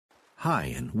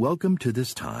Hi, and welcome to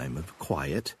this time of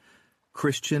quiet,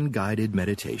 Christian-guided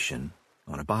meditation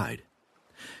on Abide.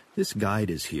 This guide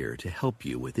is here to help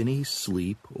you with any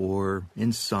sleep or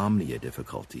insomnia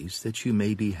difficulties that you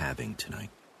may be having tonight.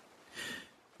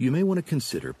 You may want to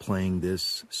consider playing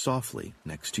this softly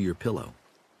next to your pillow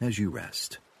as you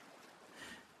rest.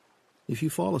 If you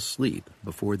fall asleep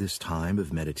before this time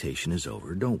of meditation is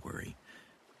over, don't worry.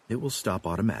 It will stop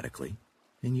automatically,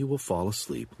 and you will fall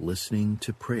asleep listening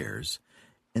to prayers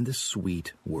and the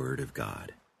sweet Word of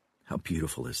God. How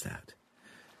beautiful is that?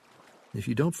 If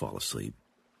you don't fall asleep,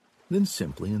 then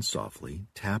simply and softly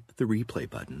tap the replay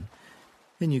button,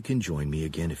 and you can join me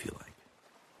again if you like.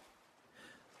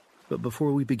 But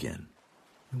before we begin,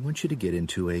 I want you to get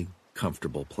into a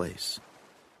comfortable place.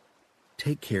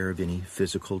 Take care of any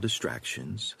physical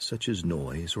distractions, such as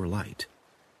noise or light,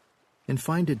 and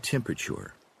find a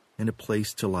temperature and a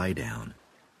place to lie down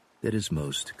that is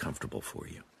most comfortable for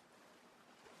you.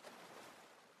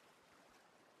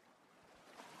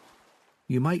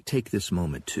 You might take this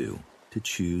moment, too, to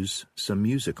choose some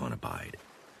music on Abide,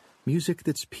 music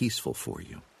that's peaceful for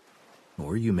you,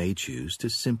 or you may choose to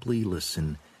simply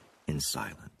listen in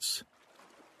silence.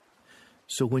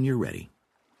 So when you're ready,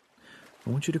 I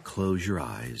want you to close your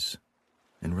eyes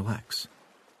and relax.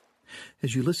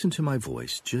 As you listen to my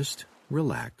voice, just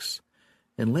relax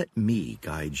and let me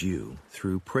guide you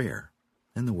through prayer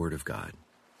and the Word of God.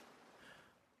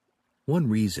 One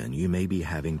reason you may be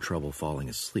having trouble falling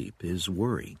asleep is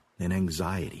worry and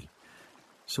anxiety.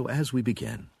 So as we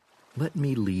begin, let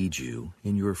me lead you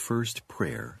in your first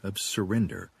prayer of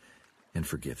surrender and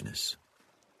forgiveness.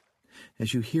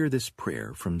 As you hear this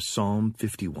prayer from Psalm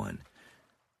 51,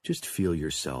 just feel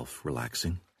yourself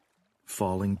relaxing,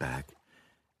 falling back,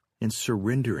 and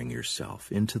surrendering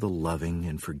yourself into the loving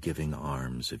and forgiving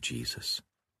arms of Jesus.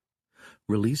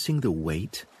 Releasing the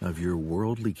weight of your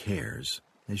worldly cares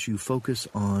as you focus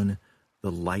on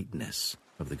the lightness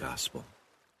of the gospel,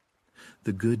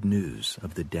 the good news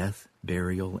of the death,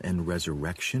 burial, and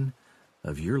resurrection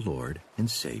of your Lord and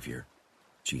Savior,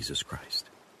 Jesus Christ.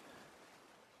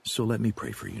 So let me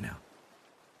pray for you now.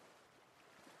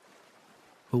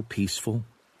 O peaceful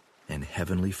and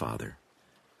heavenly Father,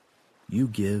 you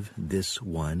give this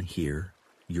one here,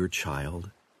 your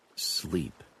child,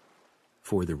 sleep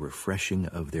for the refreshing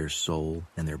of their soul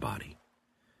and their body.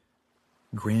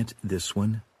 Grant this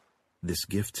one this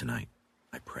gift tonight,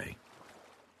 I pray.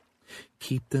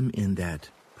 Keep them in that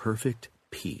perfect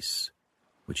peace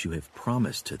which you have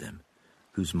promised to them,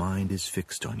 whose mind is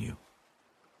fixed on you.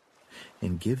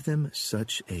 And give them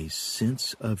such a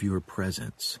sense of your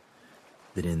presence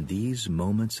that in these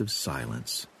moments of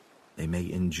silence they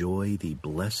may enjoy the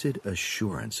blessed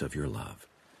assurance of your love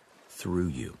through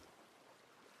you.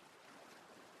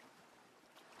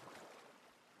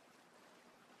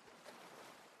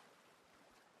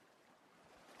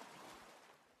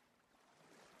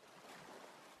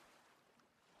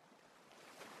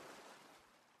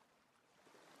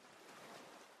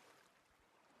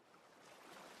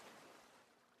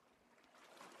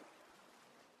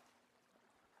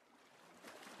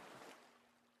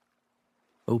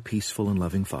 O peaceful and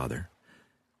loving Father,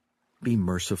 be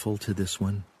merciful to this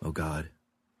one, O God,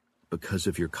 because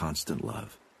of your constant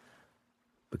love.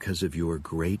 Because of your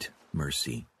great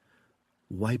mercy,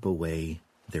 wipe away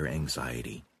their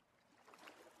anxiety.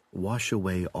 Wash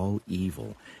away all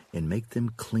evil and make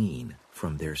them clean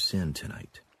from their sin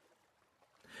tonight.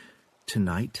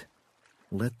 Tonight,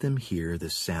 let them hear the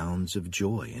sounds of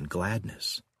joy and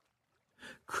gladness.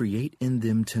 Create in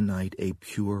them tonight a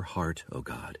pure heart, O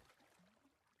God.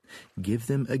 Give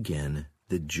them again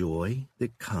the joy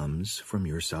that comes from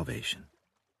your salvation.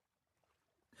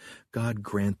 God,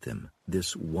 grant them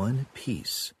this one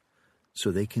peace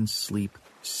so they can sleep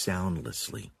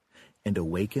soundlessly and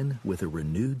awaken with a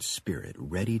renewed spirit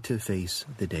ready to face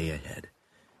the day ahead.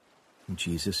 In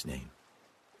Jesus' name,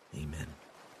 amen.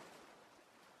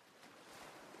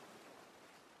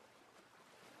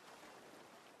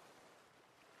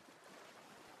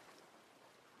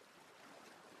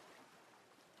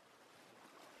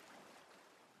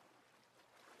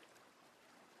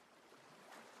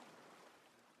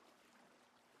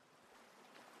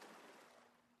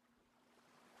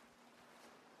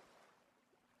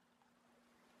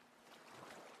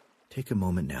 Take a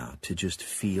moment now to just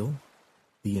feel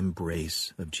the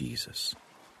embrace of Jesus.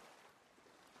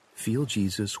 Feel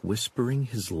Jesus whispering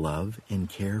his love and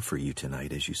care for you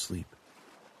tonight as you sleep.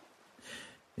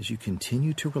 As you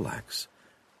continue to relax,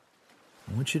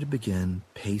 I want you to begin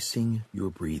pacing your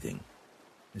breathing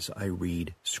as I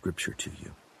read Scripture to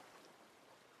you.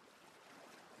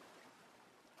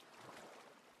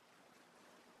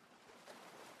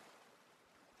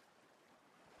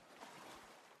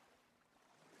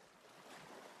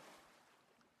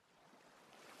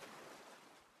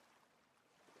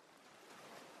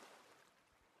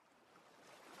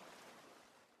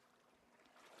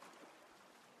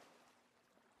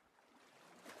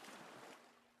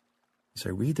 As I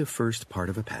read the first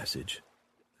part of a passage,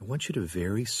 I want you to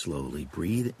very slowly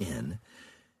breathe in,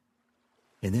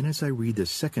 and then as I read the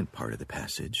second part of the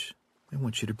passage, I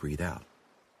want you to breathe out.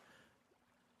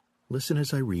 Listen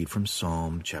as I read from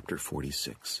Psalm chapter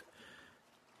 46.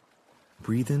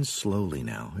 Breathe in slowly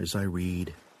now as I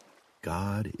read,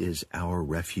 God is our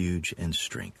refuge and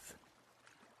strength.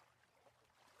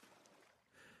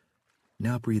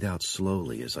 Now breathe out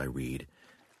slowly as I read,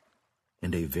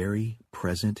 and a very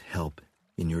present help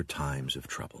in your times of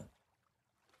trouble.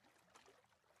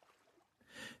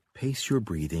 Pace your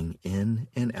breathing in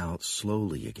and out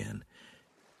slowly again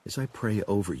as I pray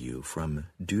over you from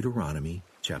Deuteronomy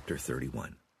chapter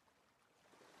 31.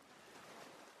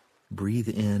 Breathe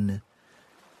in,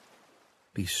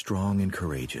 be strong and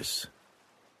courageous.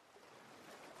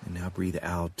 And now breathe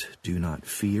out, do not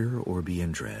fear or be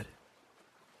in dread.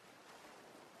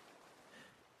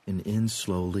 And in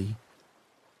slowly,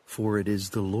 for it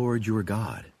is the Lord your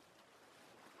God.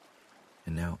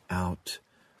 And now out,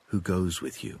 who goes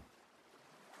with you.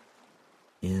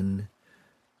 In,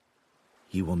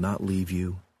 he will not leave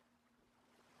you,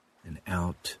 and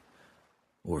out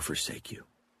or forsake you.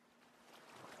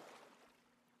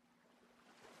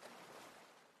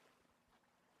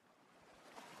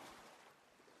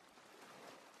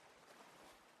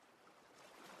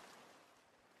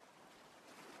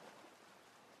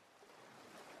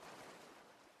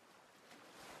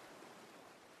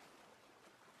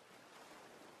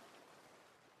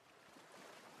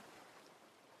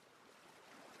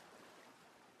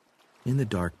 In the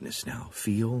darkness now,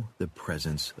 feel the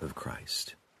presence of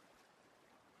Christ.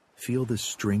 Feel the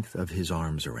strength of his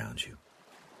arms around you.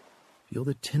 Feel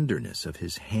the tenderness of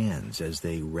his hands as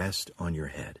they rest on your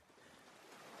head.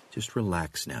 Just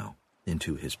relax now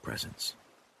into his presence.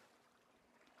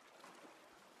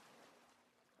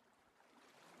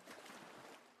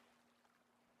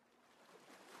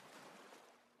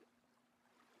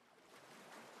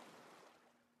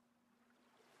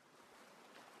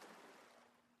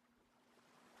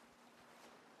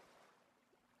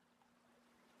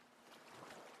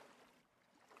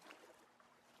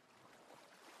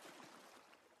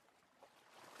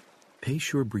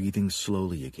 Pace your breathing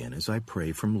slowly again as I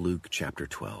pray from Luke chapter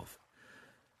 12.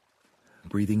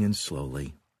 Breathing in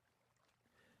slowly.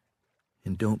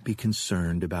 And don't be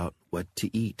concerned about what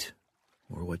to eat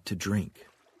or what to drink.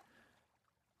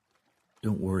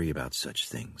 Don't worry about such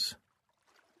things.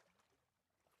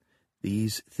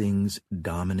 These things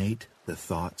dominate the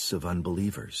thoughts of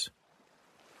unbelievers.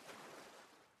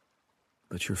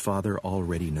 But your Father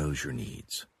already knows your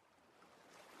needs.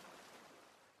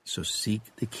 So seek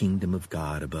the kingdom of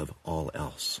God above all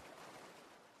else,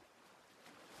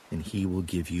 and he will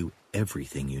give you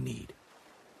everything you need.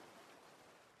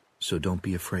 So don't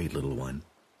be afraid, little one,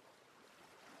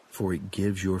 for it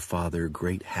gives your Father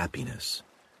great happiness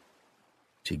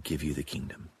to give you the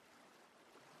kingdom.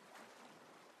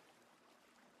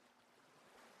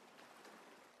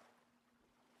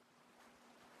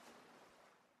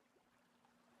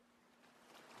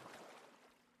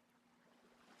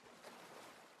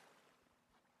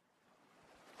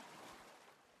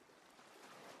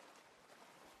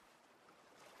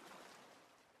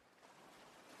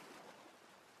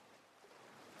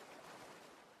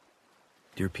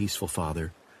 Dear peaceful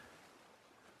Father,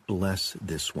 bless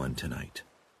this one tonight.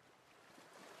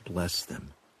 Bless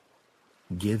them.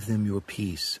 Give them your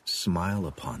peace, smile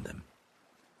upon them,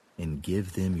 and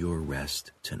give them your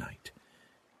rest tonight.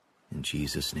 In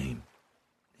Jesus' name,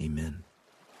 amen.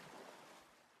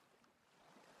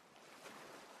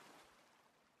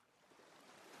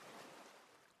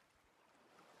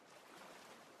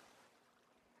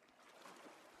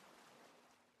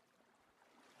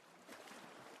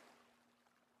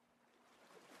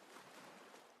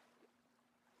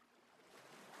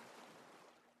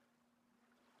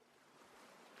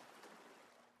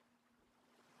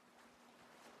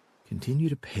 Continue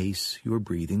to pace your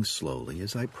breathing slowly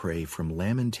as I pray from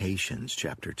Lamentations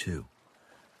chapter 2.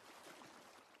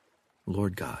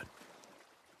 Lord God,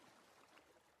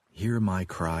 hear my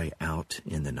cry out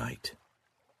in the night,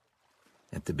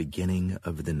 at the beginning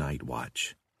of the night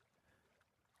watch.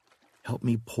 Help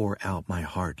me pour out my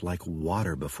heart like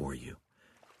water before you.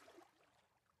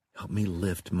 Help me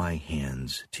lift my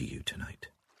hands to you tonight.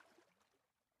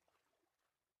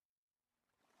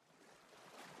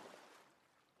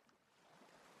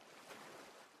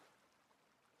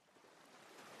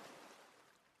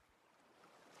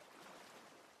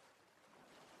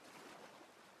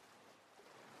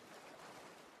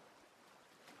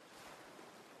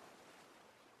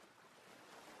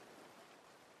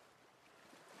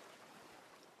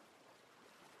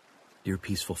 Dear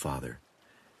peaceful Father,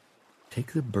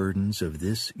 Take the burdens of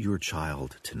this your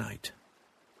child tonight.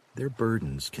 Their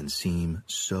burdens can seem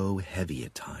so heavy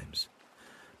at times,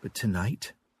 but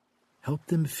tonight, help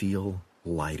them feel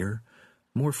lighter,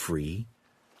 more free,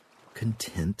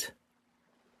 content,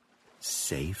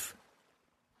 safe,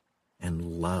 and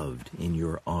loved in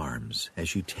your arms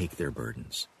as you take their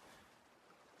burdens.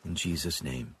 In Jesus'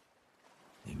 name,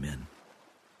 amen.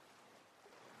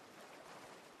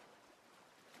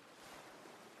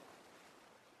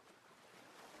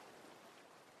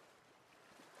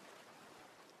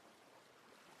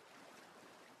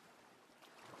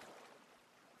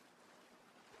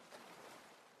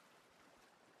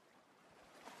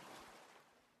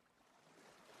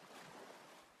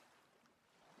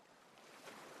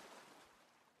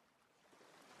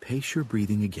 Pace your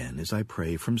breathing again as I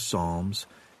pray from Psalms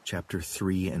chapter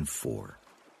 3 and 4.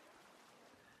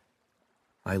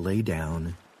 I lay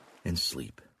down and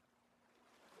sleep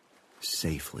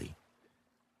safely,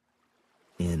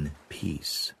 in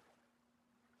peace,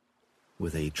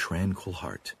 with a tranquil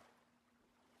heart.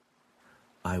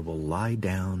 I will lie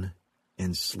down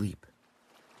and sleep,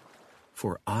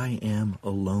 for I am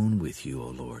alone with you, O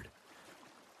Lord.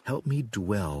 Help me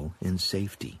dwell in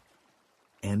safety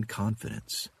and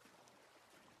confidence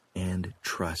and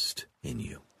trust in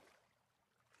you.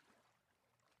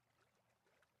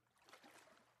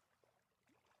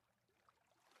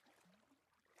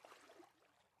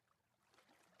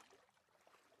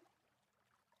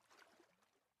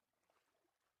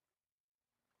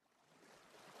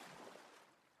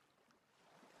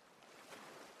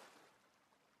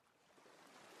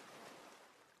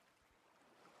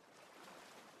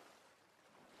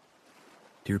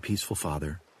 Dear peaceful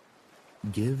Father,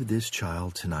 give this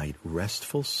child tonight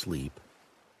restful sleep,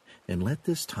 and let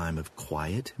this time of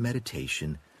quiet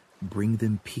meditation bring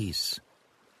them peace,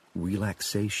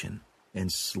 relaxation,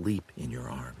 and sleep in your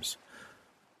arms.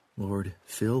 Lord,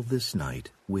 fill this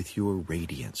night with your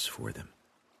radiance for them.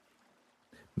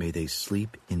 May they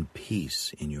sleep in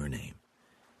peace in your name.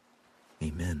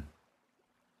 Amen.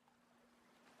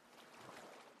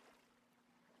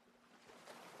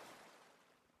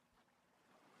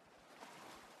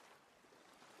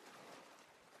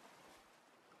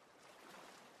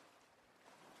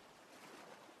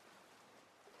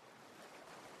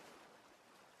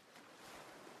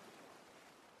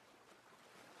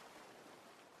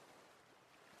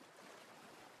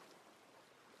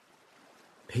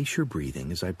 Pace your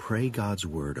breathing as I pray God's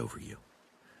word over you.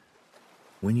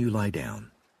 When you lie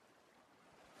down,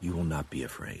 you will not be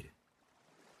afraid.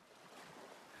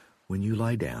 When you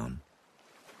lie down,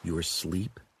 your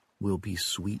sleep will be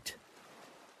sweet.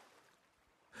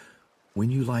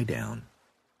 When you lie down,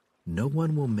 no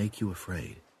one will make you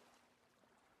afraid.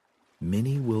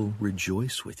 Many will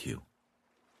rejoice with you.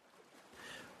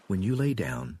 When you lay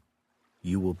down,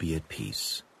 you will be at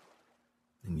peace,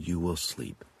 and you will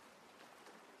sleep.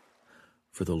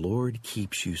 For the Lord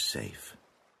keeps you safe.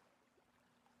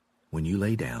 When you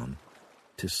lay down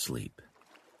to sleep,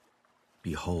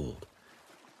 behold,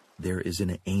 there is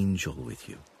an angel with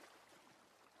you.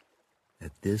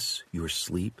 At this your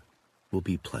sleep will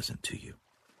be pleasant to you.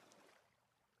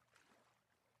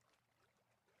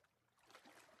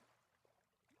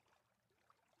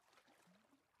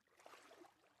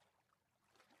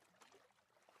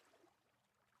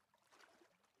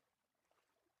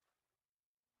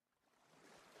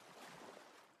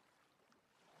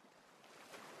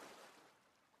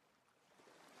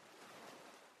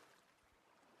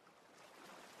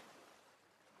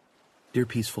 Dear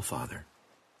peaceful Father,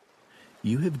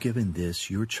 you have given this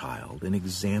your child an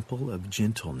example of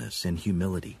gentleness and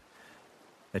humility,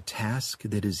 a task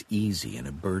that is easy and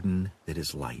a burden that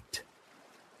is light.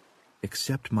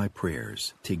 Accept my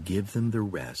prayers to give them the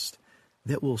rest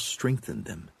that will strengthen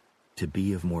them to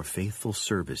be of more faithful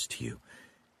service to you.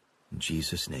 In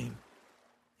Jesus' name,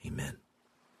 amen.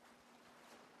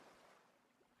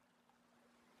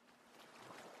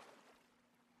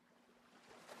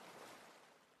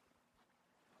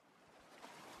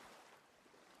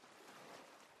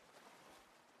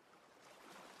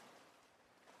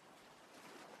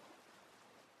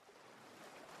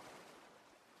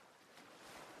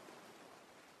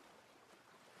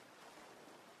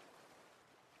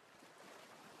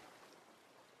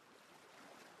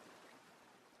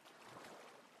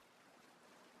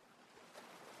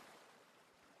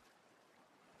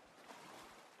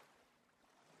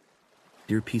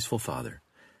 Dear peaceful Father,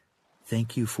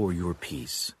 thank you for your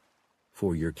peace,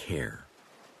 for your care,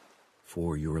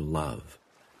 for your love,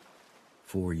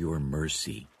 for your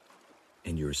mercy,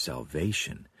 and your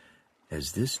salvation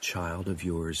as this child of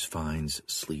yours finds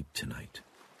sleep tonight.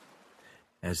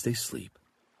 As they sleep,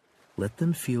 Let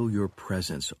them feel your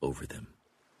presence over them.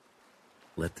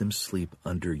 Let them sleep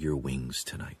under your wings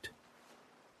tonight.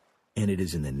 And it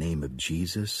is in the name of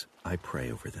Jesus I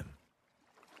pray over them.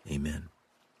 Amen.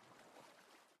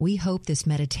 We hope this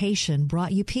meditation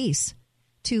brought you peace.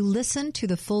 To listen to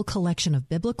the full collection of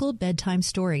biblical bedtime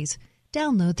stories,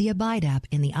 download the Abide app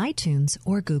in the iTunes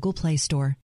or Google Play Store.